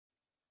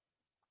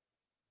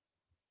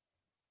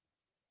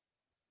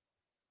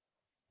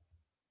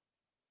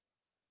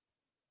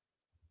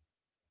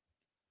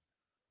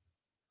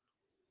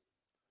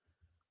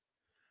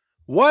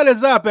What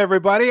is up,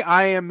 everybody?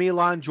 I am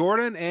Milan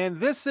Jordan, and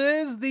this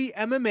is the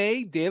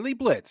MMA Daily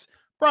Blitz,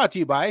 brought to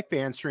you by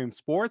FanStream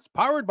Sports,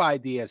 powered by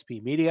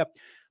DSP Media.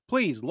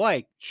 Please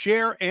like,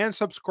 share, and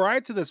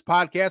subscribe to this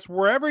podcast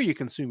wherever you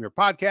consume your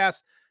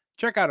podcast.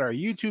 Check out our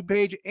YouTube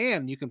page,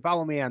 and you can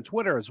follow me on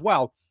Twitter as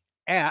well,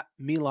 at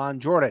Milan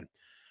Jordan.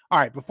 All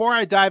right, before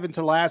I dive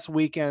into last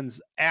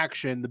weekend's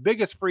action, the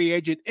biggest free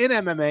agent in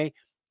MMA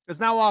is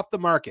now off the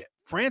market.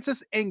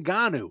 Francis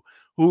Ngannou,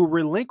 who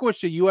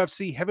relinquished the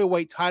UFC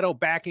heavyweight title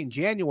back in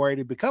January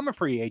to become a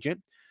free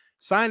agent,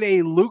 signed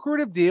a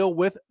lucrative deal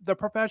with the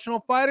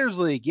Professional Fighters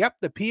League. Yep,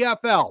 the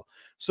PFL.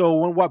 So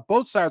when what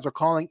both sides are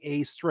calling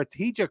a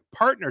strategic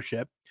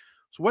partnership.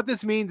 So what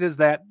this means is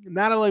that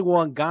not only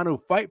will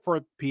Ngannou fight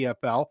for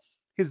PFL,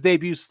 his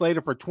debut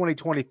slated for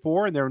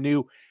 2024 in their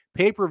new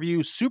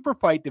pay-per-view super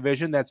fight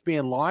division that's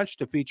being launched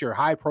to feature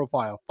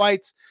high-profile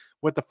fights,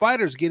 with the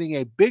fighters getting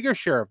a bigger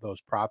share of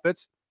those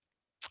profits.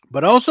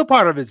 But also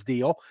part of his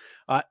deal,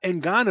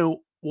 Ngannou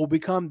will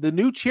become the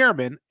new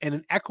chairman and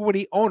an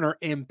equity owner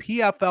in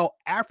PFL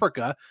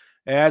Africa,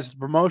 as the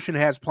promotion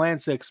has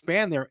plans to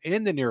expand there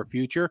in the near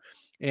future.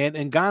 And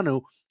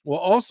Ngannou will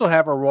also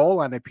have a role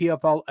on a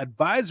PFL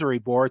advisory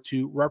board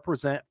to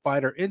represent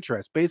fighter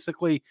interests.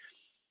 Basically,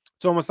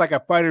 it's almost like a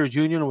fighters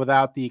union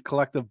without the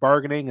collective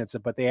bargaining.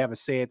 But they have a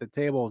say at the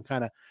table, and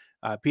kind of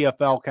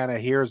PFL kind of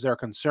hears their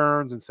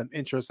concerns and some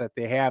interests that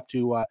they have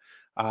to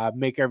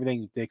make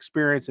everything, the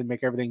experience, and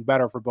make everything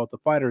better for both the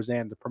fighters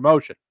and the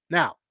promotion.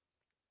 Now,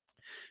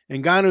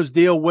 Ngannou's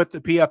deal with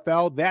the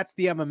PFL, that's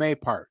the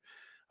MMA part.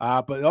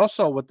 But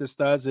also what this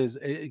does is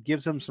it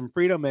gives him some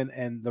freedom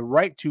and the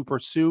right to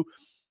pursue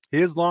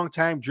his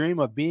longtime dream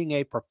of being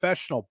a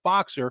professional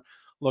boxer.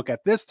 Look,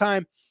 at this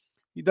time,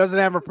 he doesn't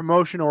have a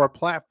promotion or a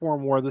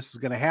platform where this is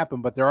going to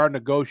happen, but there are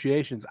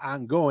negotiations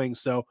ongoing,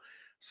 so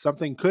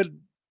something could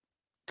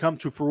come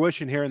to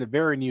fruition here in the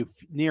very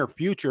near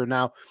future.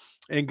 Now,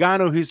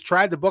 Ngannou, he's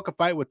tried to book a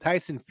fight with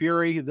Tyson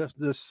Fury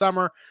this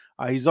summer.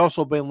 He's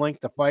also been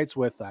linked to fights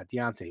with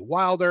Deontay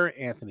Wilder,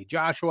 Anthony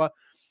Joshua.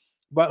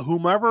 But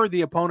whomever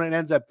the opponent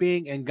ends up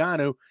being,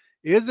 Ngannou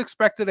is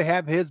expected to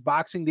have his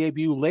boxing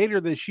debut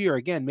later this year.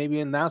 Again, maybe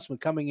an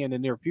announcement coming in the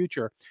near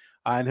future.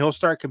 And he'll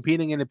start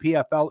competing in the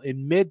PFL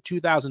in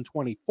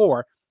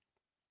mid-2024.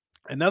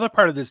 Another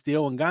part of this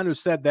deal, Ngannou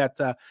said that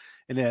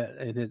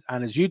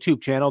on his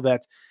YouTube channel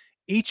that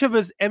each of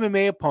his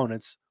MMA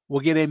opponents will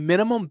get a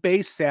minimum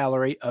base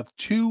salary of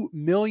 $2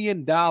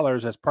 million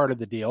as part of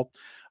the deal.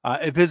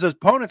 If his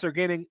opponents are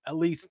getting at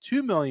least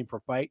 $2 million per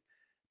fight,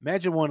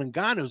 imagine what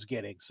Ngannou's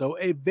getting. So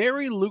a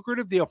very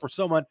lucrative deal for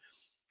someone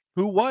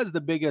who was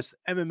the biggest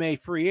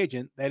MMA free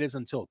agent. That is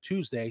until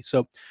Tuesday.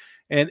 So,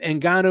 and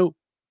Ngannou,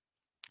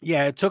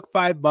 yeah, it took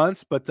 5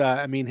 months, but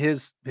I mean,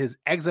 his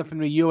exit from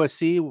the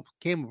UFC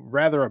came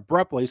rather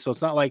abruptly. So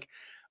it's not like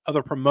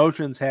other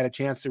promotions had a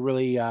chance to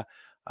really,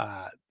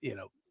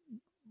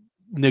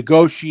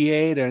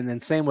 negotiate, and then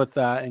same with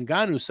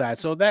Ngannou's side.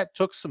 So that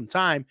took some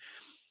time,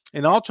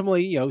 and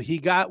ultimately, he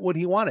got what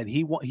he wanted.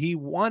 He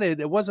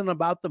wanted, it wasn't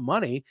about the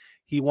money.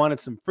 He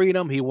wanted some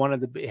freedom. He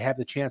wanted to have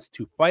the chance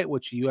to fight,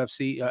 which the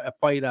UFC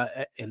fight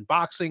in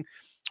boxing,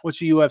 which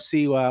the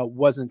UFC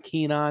wasn't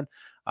keen on.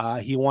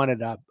 He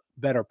wanted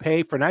better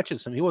pay for not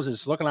just him. He wasn't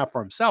just looking out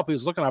for himself. He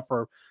was looking out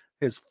for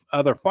his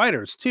other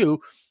fighters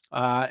too.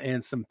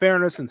 And some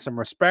fairness and some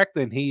respect,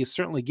 and he's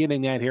certainly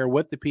getting that here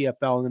with the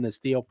PFL in this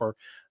deal for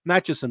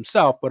not just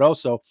himself, but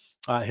also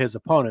his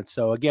opponents.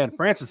 So again,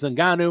 Francis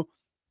Ngannou,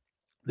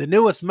 the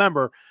newest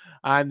member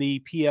on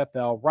the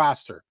PFL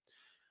roster.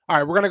 All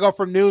right, we're going to go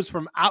from news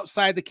from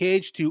outside the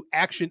cage to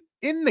action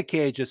in the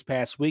cage this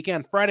past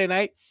weekend. Friday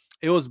night,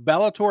 it was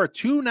Bellator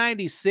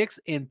 296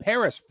 in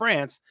Paris,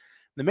 France.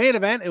 The main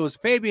event, it was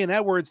Fabian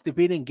Edwards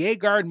defeating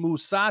Gegard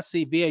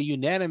Mousasi via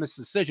unanimous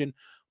decision,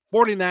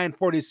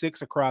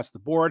 49-46 across the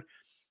board.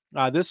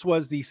 This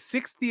was the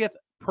 60th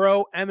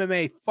pro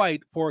MMA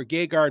fight for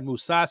Gegard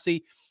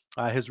Mousasi.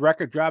 His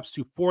record drops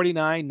to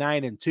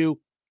 49-9-2.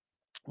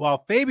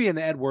 While Fabian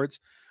Edwards,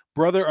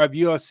 brother of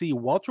UFC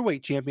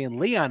welterweight champion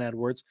Leon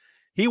Edwards,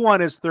 he won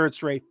his third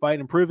straight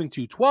fight, improving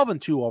to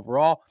 12-2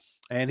 overall.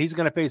 And he's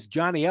going to face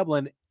Johnny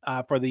Eblen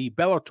for the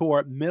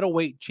Bellator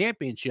middleweight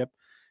championship,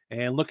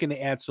 and looking to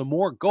add some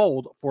more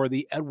gold for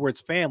the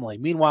Edwards family.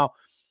 Meanwhile,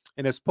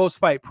 in his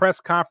post-fight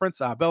press conference,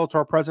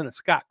 Bellator president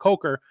Scott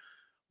Coker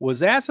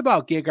was asked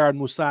about Gegard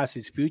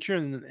Mousasi's future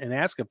and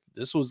asked if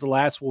this was the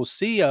last we'll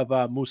see of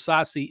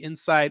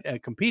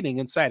Mousasi competing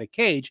inside a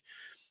cage.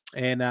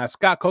 And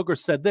Scott Coker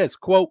said this,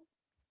 quote,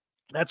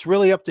 "That's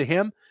really up to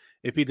him.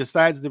 If he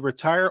decides to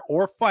retire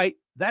or fight,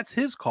 that's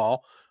his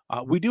call.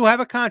 We do have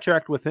a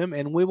contract with him,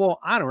 and we will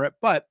honor it,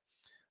 but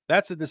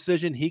that's a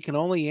decision he can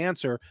only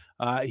answer.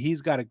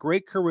 He's got a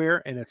great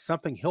career, and it's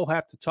something he'll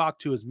have to talk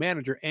to his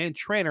manager and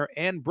trainer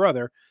and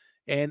brother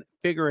and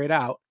figure it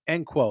out,"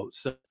 end quote.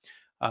 So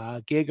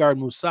Gegard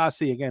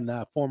Mousasi, again,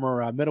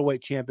 former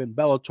middleweight champion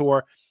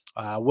Bellator.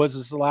 Was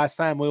this the last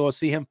time we will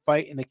see him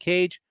fight in a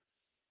cage?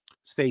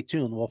 Stay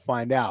tuned. We'll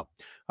find out.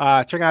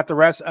 Check out the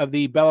rest of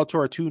the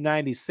Bellator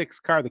 296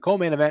 card. The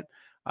co-main event,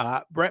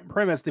 Brent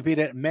Primus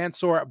defeated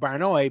Mansour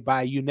Barnoy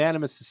by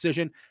unanimous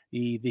decision.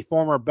 The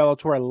former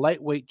Bellator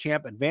lightweight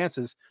champ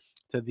advances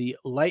to the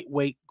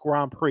lightweight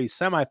Grand Prix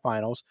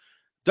semifinals.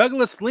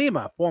 Douglas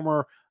Lima,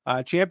 former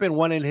champion,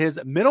 won in his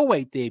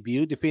middleweight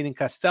debut, defeating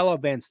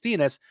Castelo Van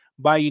Steenis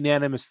by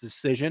unanimous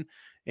decision.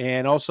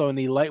 And also in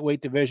the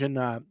lightweight division,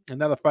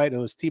 another fight, it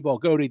was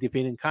Thibaut Gody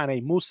defeating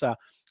Kane Musa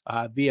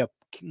via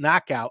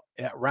knockout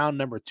at round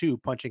number 2,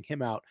 punching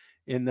him out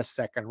in the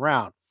second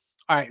round.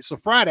 All right, so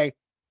Friday,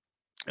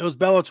 it was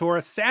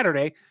Bellator.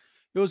 Saturday,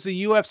 it was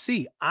the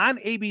UFC on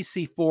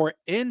ABC4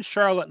 in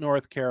Charlotte,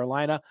 North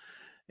Carolina.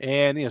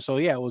 And, it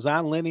was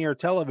on linear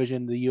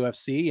television, the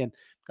UFC.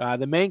 And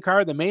the main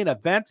card, the main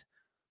event,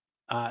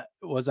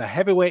 was a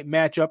heavyweight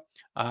matchup.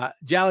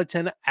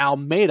 Jailton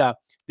Almeida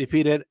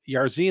defeated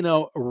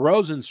Jairzinho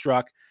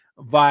Rozenstruik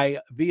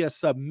via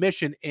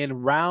submission in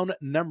round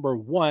number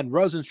 1.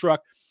 Rozenstruik,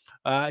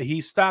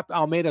 he stopped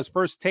Almeida's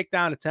first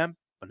takedown attempt,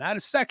 but not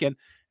his second.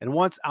 And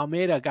once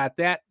Almeida got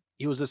that,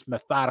 he was just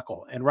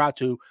methodical en route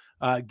to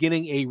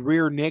getting a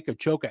rear naked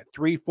choke at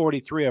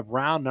 3:43 of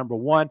round number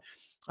 1.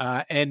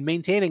 And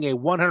maintaining a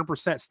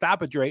 100%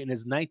 stoppage rate in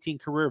his 19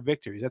 career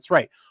victories. That's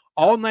right.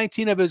 All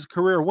 19 of his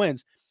career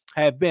wins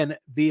have been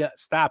via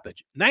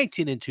stoppage.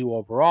 19-2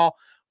 overall,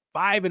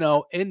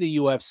 5-0 in the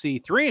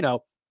UFC, 3-0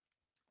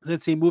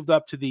 since he moved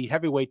up to the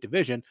heavyweight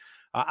division.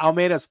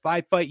 Almeida's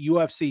 5-fight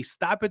UFC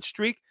stoppage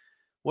streak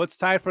was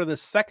tied for the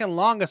second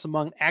longest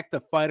among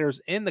active fighters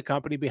in the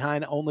company,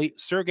 behind only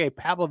Sergey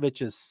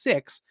Pavlovich's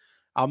 6.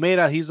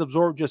 Almeida, he's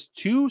absorbed just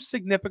 2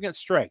 significant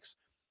strikes.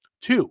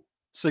 2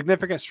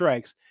 significant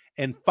strikes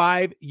in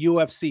 5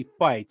 UFC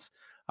fights.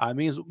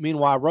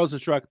 Meanwhile,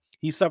 Rozenstruik,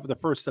 he suffered the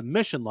first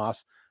submission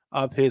loss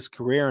of his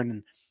career.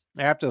 And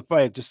after the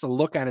fight, just a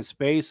look on his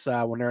face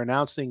when they're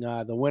announcing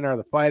the winner of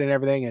the fight and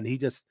everything, and he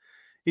just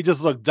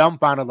looked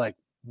dumbfounded, like,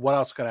 what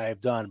else could I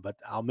have done? But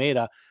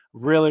Almeida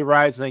really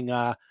rising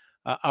up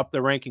the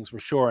rankings for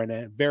sure, and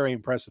a very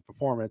impressive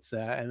performance.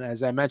 And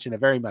as I mentioned, a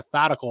very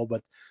methodical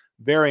but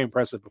very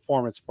impressive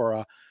performance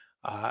for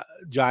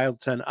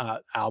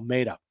Jailton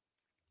Almeida.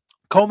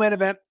 Co-main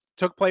event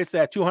took place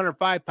at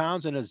 205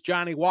 pounds, and is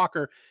Johnny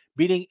Walker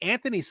beating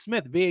Anthony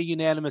Smith via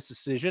unanimous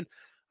decision.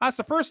 That's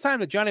the first time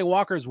that Johnny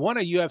Walker's won a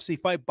UFC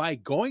fight by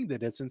going the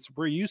distance.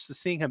 We're used to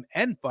seeing him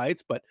end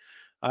fights, but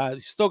he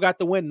still got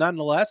the win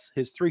nonetheless.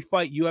 His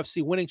 3-fight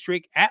UFC winning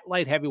streak at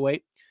light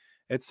heavyweight,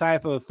 it's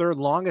tied for the third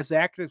longest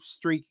active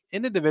streak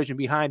in the division,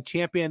 behind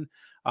champion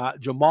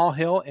Jamal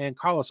Hill and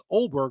Carlos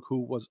Olberg, who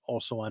was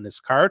also on this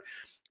card.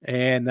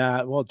 And,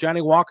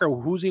 Johnny Walker,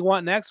 who's he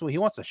want next? Well, he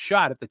wants a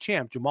shot at the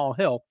champ, Jamal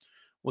Hill.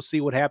 We'll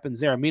see what happens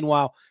there.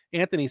 Meanwhile,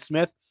 Anthony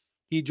Smith,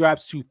 he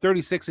drops to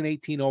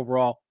 36-18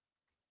 overall,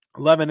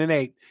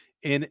 11-8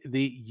 in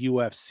the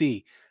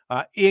UFC.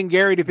 Ian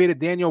Gary defeated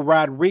Daniel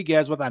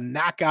Rodriguez with a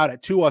knockout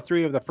at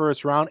 2:03 of the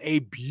first round. A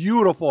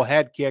beautiful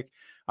head kick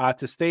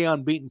to stay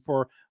unbeaten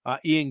for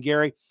Ian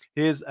Gary.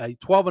 His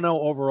 12-0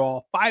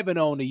 overall,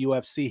 5-0 in the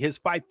UFC. His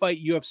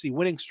 5-fight UFC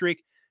winning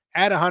streak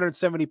at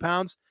 170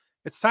 pounds.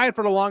 It's tied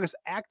for the longest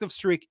active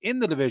streak in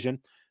the division.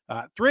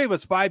 3 of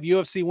his 5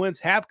 UFC wins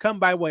have come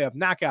by way of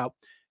knockout,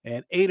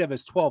 and 8 of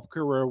his 12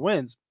 career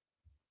wins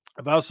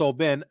have also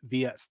been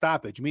via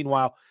stoppage.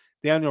 Meanwhile,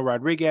 Daniel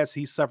Rodriguez,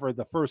 he suffered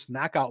the first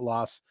knockout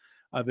loss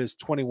of his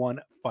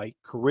 21-fight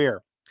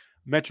career.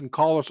 Mentioned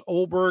Carlos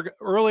Olberg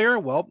earlier.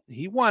 Well,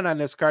 he won on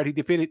this card. He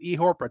defeated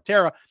Ihor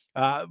Patera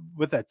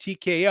with a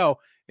TKO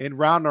in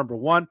round number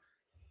 1.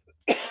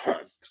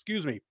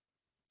 Excuse me.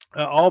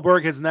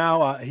 Alberg has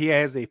now, he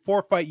has a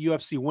 4-fight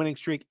UFC winning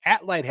streak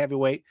at light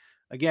heavyweight.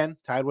 Again,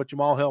 tied with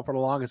Jamal Hill for the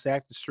longest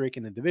active streak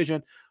in the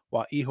division,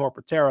 while Ihor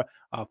Patera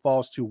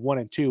falls to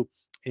 1-2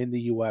 in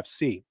the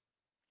UFC.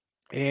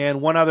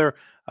 And one other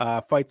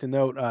fight to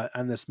note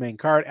on this main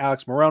card,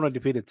 Alex Morono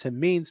defeated Tim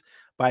Means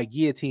by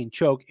guillotine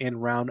choke in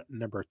round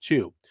number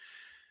 2. All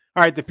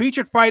right, the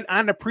featured fight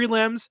on the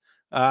prelims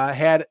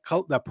had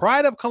the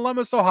pride of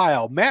Columbus,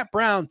 Ohio, Matt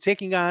Brown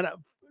taking on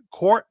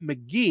Court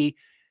McGee.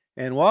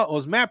 And, well, it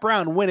was Matt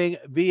Brown winning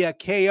via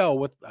KO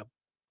with a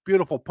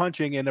beautiful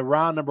punching in the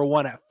round number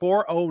 1 at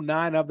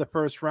 4:09 of the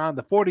first round.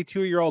 The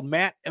 42-year-old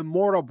Matt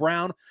Immortal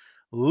Brown,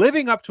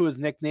 living up to his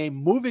nickname,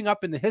 moving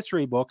up in the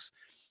history books.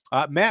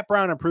 Matt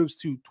Brown improves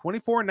to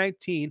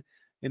 24-19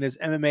 in his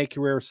MMA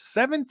career,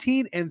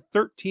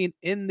 17-13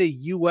 in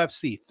the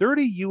UFC,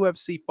 30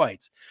 UFC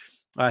fights.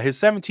 His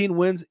 17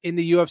 wins in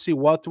the UFC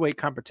welterweight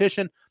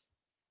competition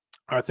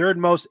are third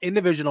most in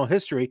divisional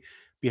history,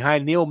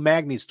 behind Neil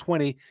Magny's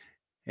 20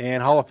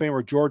 and Hall of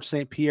Famer George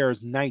St.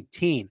 Pierre's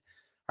 19.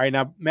 All right,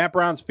 now Matt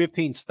Brown's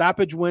 15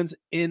 stoppage wins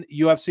in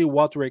UFC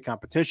welterweight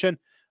competition.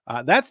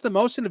 That's the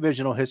most in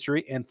divisional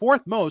history and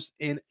 4th most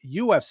in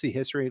UFC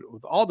history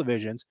with all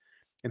divisions.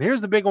 And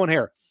here's the big one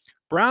here.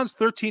 Brown's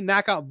 13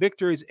 knockout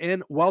victories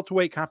in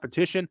welterweight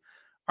competition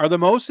are the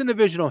most in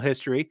divisional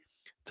history,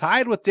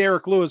 tied with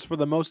Derek Lewis for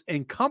the most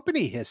in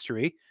company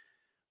history,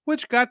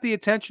 which got the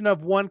attention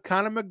of one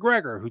Conor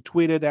McGregor, who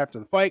tweeted after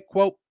the fight,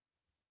 quote,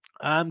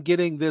 "I'm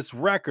getting this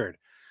record."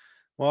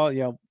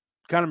 Well,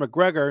 Conor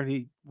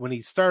McGregor, when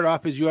he started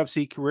off his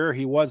UFC career,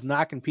 he was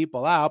knocking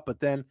people out, but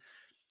then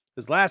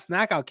his last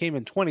knockout came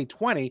in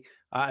 2020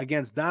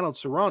 against Donald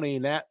Cerrone,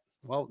 and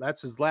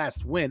that's his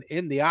last win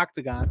in the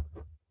octagon.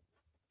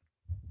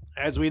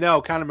 As we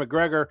know, Conor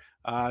McGregor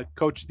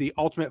coached the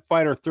Ultimate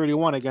Fighter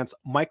 31 against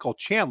Michael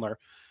Chandler.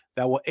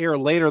 That will air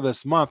later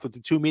this month, with the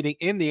two meeting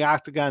in the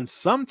octagon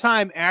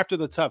sometime after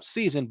the tough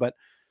season. But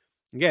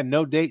again,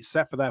 no date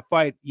set for that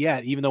fight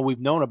yet, even though we've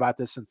known about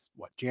this since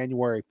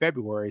January,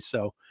 February.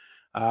 So,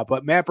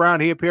 but Matt Brown,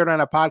 he appeared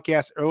on a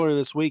podcast earlier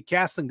this week,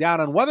 casting doubt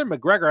on whether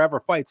McGregor ever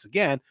fights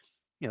again.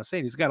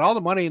 Saying he's got all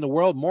the money in the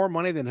world, more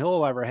money than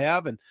he'll ever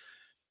have, and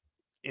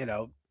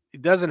he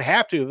doesn't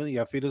have to,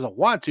 if he doesn't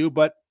want to.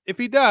 But if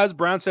he does,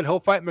 Brown said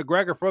he'll fight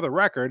McGregor for the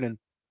record. And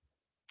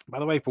by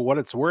the way, for what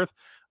it's worth,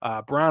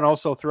 Brown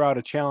also threw out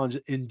a challenge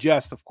in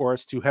jest, of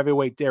course, to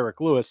heavyweight Derek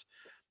Lewis,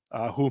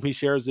 whom he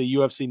shares the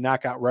UFC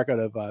knockout record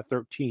of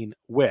 13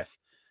 with.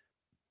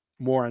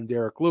 More on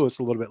Derek Lewis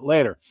a little bit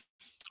later.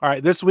 All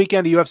right, this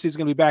weekend, the UFC is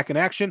going to be back in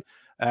action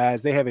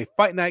as they have a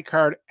fight night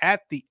card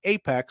at the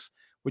Apex,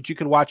 which you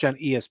can watch on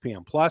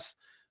ESPN+.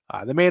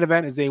 The main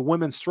event is a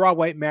women's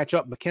strawweight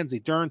matchup, Mackenzie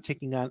Dern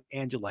taking on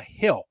Angela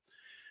Hill.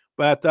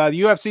 But the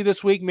UFC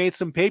this week made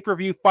some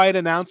pay-per-view fight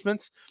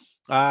announcements.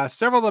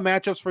 Several of the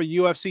matchups for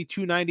UFC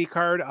 290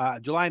 card,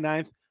 July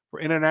 9th for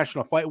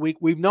International Fight Week.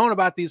 We've known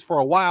about these for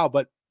a while,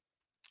 but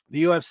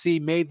the UFC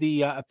made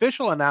the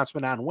official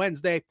announcement on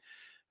Wednesday,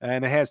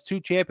 and it has two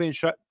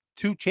championship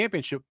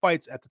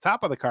fights at the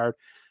top of the card.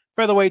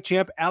 Featherweight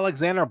champ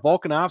Alexander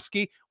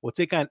Volkanovski will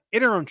take on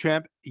interim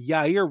champ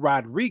Yair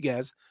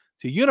Rodriguez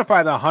to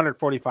unify the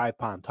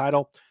 145-pound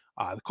title.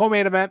 The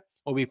co-main event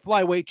will be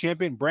flyweight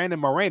champion Brandon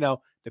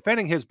Moreno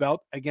defending his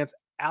belt against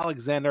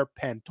Alexander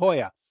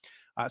Pantoja.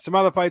 Some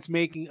other fights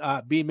being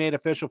made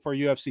official for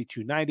UFC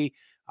 290.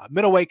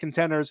 Middleweight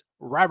contenders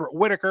Robert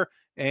Whittaker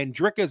and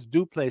Dricus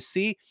du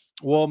Plessis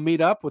will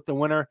meet up, with the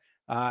winner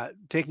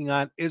taking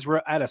on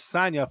Israel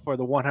Adesanya for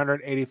the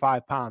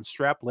 185-pound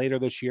strap later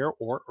this year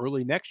or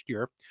early next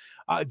year.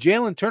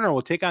 Jalen Turner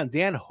will take on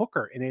Dan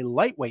Hooker in a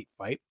lightweight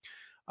fight.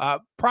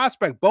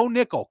 Prospect Bo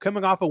Nickel,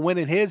 coming off a win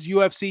in his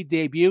UFC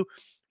debut,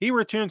 he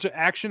returns to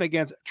action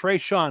against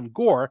Tresean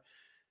Gore.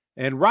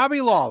 And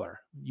Robbie Lawler,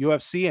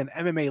 UFC and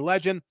MMA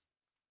legend,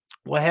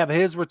 will have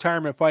his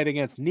retirement fight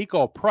against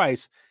Nico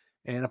Price,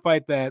 and a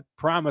fight that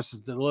promises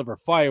to deliver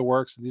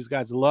fireworks. These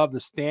guys love to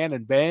stand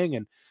and bang.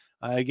 And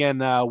again,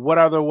 what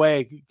other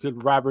way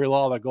could Robbie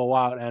Lawler go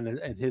out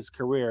and his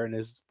career in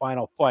his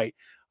final fight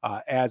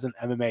as an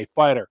MMA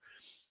fighter?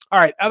 All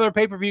right, other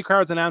pay-per-view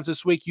cards announced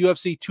this week.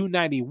 UFC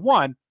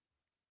 291.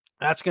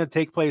 That's going to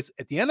take place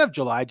at the end of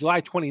July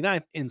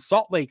 29th in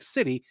Salt Lake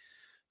City.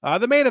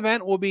 The main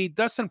event will be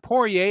Dustin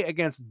Poirier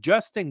against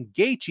Justin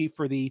Gaethje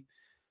for the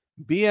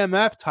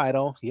BMF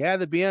title. Yeah,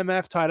 the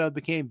BMF title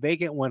became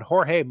vacant when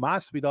Jorge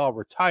Masvidal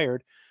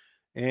retired.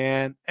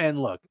 And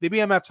look, the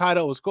BMF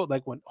title was cool.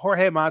 Like when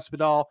Jorge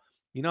Masvidal,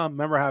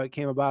 remember how it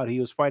came about? He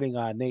was fighting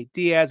Nate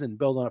Diaz and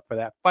building up for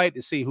that fight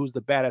to see who's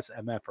the baddest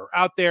MFer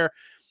out there.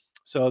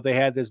 So they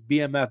had this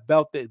BMF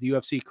belt. The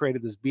UFC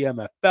created this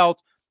BMF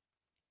belt,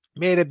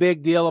 made a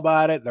big deal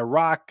about it. The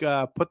Rock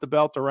put the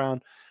belt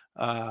around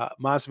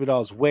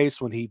Masvidal's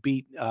waist when he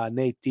beat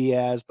Nate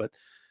Diaz. But,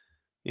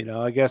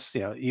 I guess,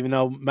 even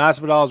though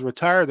Masvidal is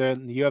retired,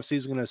 then the UFC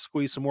is going to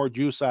squeeze some more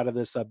juice out of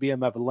this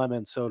BMF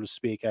lemon, so to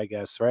speak, I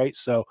guess, right?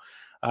 So,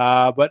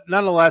 but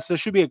nonetheless,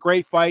 this should be a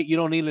great fight. You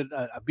don't need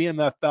a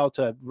BMF belt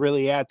to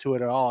really add to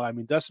it at all. I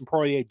mean, Dustin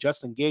Poirier,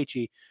 Justin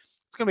Gaethje,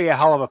 it's going to be a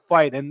hell of a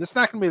fight. And it's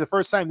not going to be the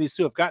first time these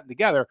two have gotten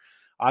together.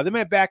 They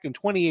met back in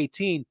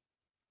 2018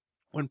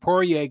 when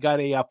Poirier got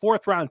a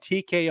fourth-round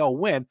TKO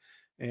win,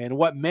 and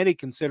what many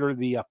consider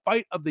the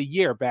fight of the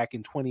year back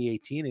in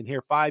 2018. And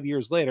here, 5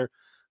 years later,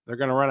 they're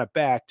going to run it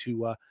back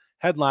to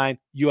headline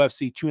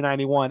UFC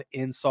 291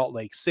 in Salt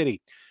Lake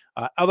City.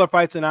 Other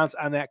fights announced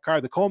on that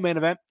card. The co-main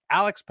event,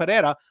 Alex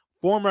Pereira,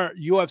 former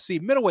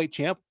UFC middleweight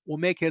champ, will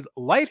make his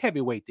light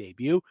heavyweight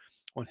debut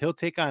when he'll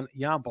take on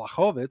Jan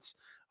Blachowicz.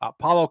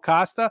 Paulo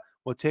Costa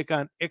will take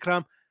on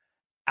Ikram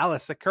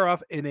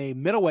Aliskerov in a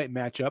middleweight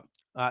matchup.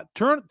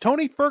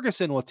 Tony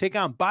Ferguson will take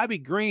on Bobby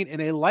Green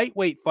in a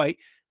lightweight fight.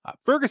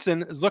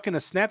 Ferguson is looking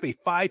to snap a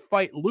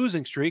 5-fight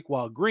losing streak,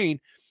 while Green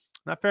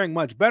not faring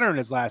much better in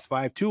his last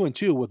 5,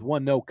 2-2 with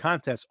 1 no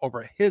contest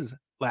over his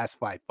last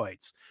 5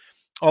 fights.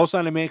 Also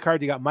on the main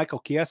card, you got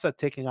Michael Chiesa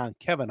taking on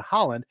Kevin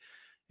Holland.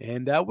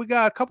 And we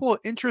got a couple of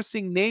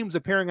interesting names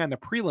appearing on the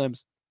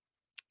prelims.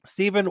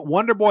 Stephen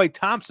Wonderboy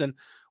Thompson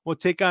will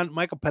take on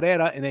Michael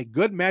Pereira in a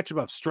good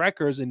matchup of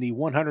strikers in the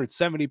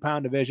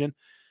 170-pound division,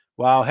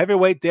 while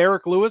heavyweight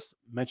Derek Lewis,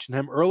 mentioned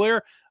him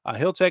earlier,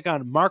 he'll take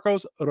on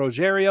Marcos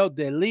Rogerio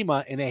de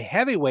Lima in a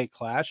heavyweight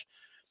clash.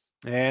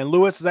 And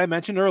Lewis, as I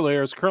mentioned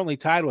earlier, is currently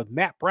tied with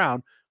Matt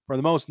Brown for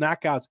the most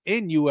knockouts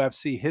in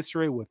UFC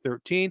history with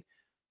 13.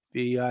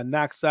 He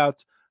knocks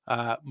out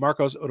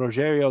Marcos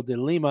Rogerio de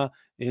Lima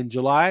in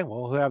July.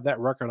 Well, he'll have that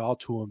record all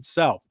to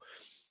himself.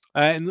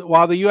 And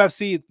while the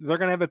UFC, they're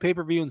going to have a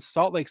pay-per-view in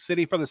Salt Lake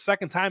City for the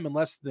second time in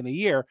less than a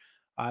year,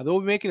 They'll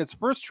be making its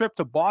first trip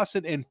to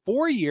Boston in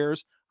 4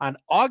 years on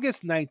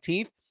August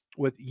 19th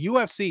with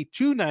UFC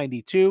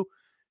 292.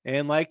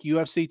 And like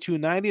UFC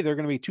 290, there are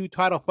going to be 2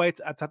 title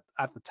fights at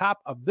the top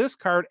of this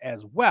card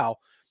as well.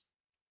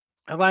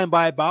 Headlined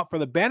by a bout for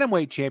the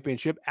Bantamweight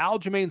Championship,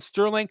 Aljamain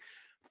Sterling,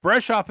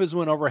 fresh off his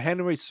win over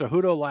Henry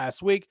Cejudo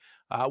last week,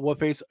 will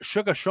face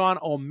Sugar Sean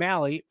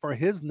O'Malley for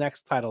his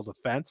next title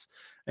defense.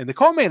 And the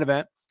co-main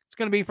event, it's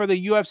going to be for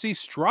the UFC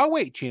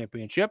Strawweight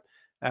Championship,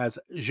 as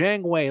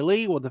Zhang Wei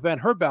Li will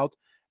defend her belt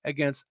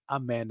against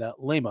Amanda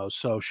Lemos.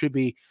 So should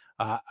be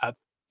a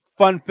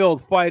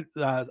fun-filled fight,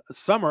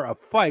 summer of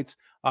fights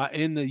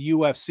in the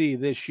UFC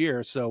this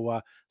year.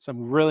 So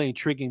some really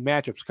intriguing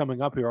matchups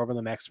coming up here over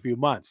the next few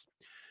months.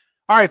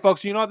 All right,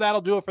 folks, you know that'll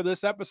do it for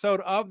this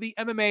episode of the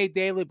MMA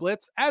Daily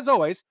Blitz. As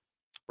always,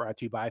 brought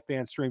to you by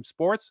FanStream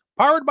Sports,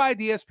 powered by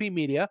DSP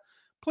Media.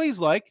 Please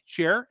like,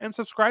 share, and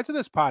subscribe to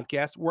this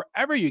podcast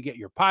wherever you get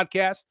your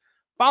podcasts.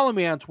 Follow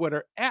me on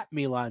Twitter at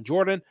Milan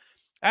Jordan.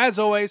 As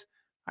always,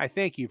 I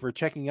thank you for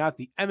checking out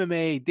the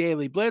MMA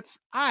Daily Blitz.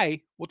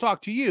 I will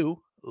talk to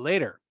you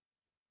later.